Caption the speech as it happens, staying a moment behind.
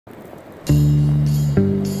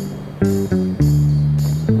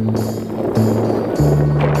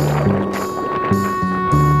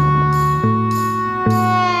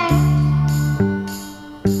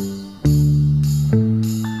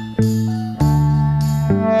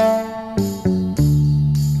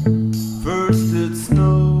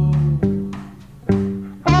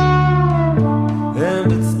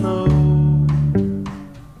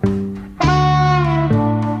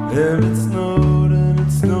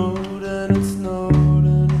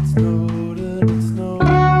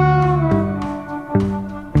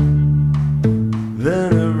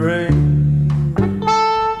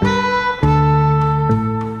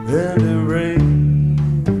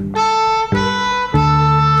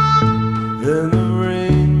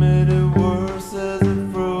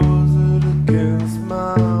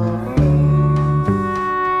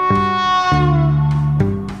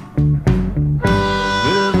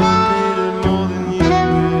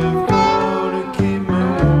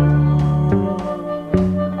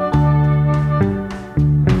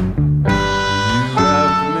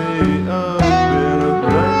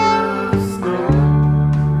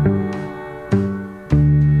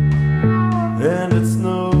and it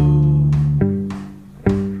snowed.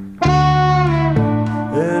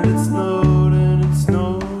 And it snowed, and it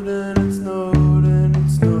snowed, and it snowed, and it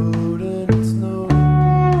snowed, and it snowed.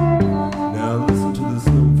 Now listen to the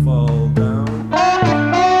snow fall down.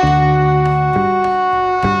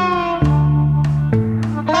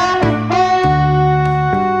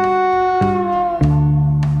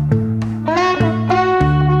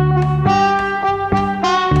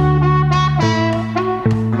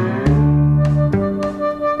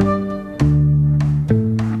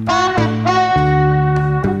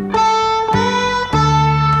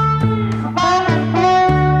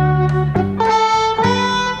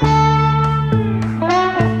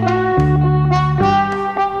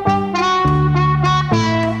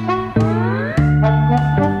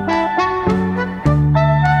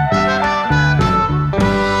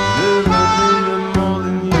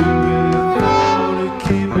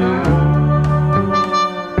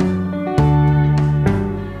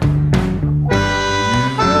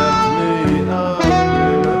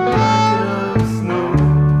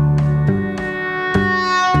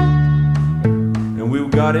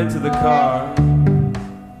 Into the car,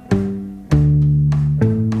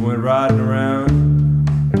 we went riding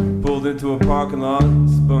around, pulled into a parking lot,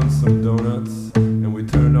 spun some donuts, and we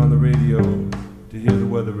turned on the radio to hear the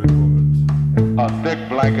weather report. A thick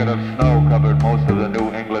blanket of snow covered most of the New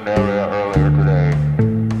England area earlier today,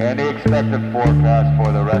 and the expected forecast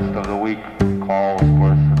for the rest of the week calls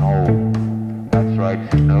for snow. That's right,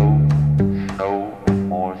 snow.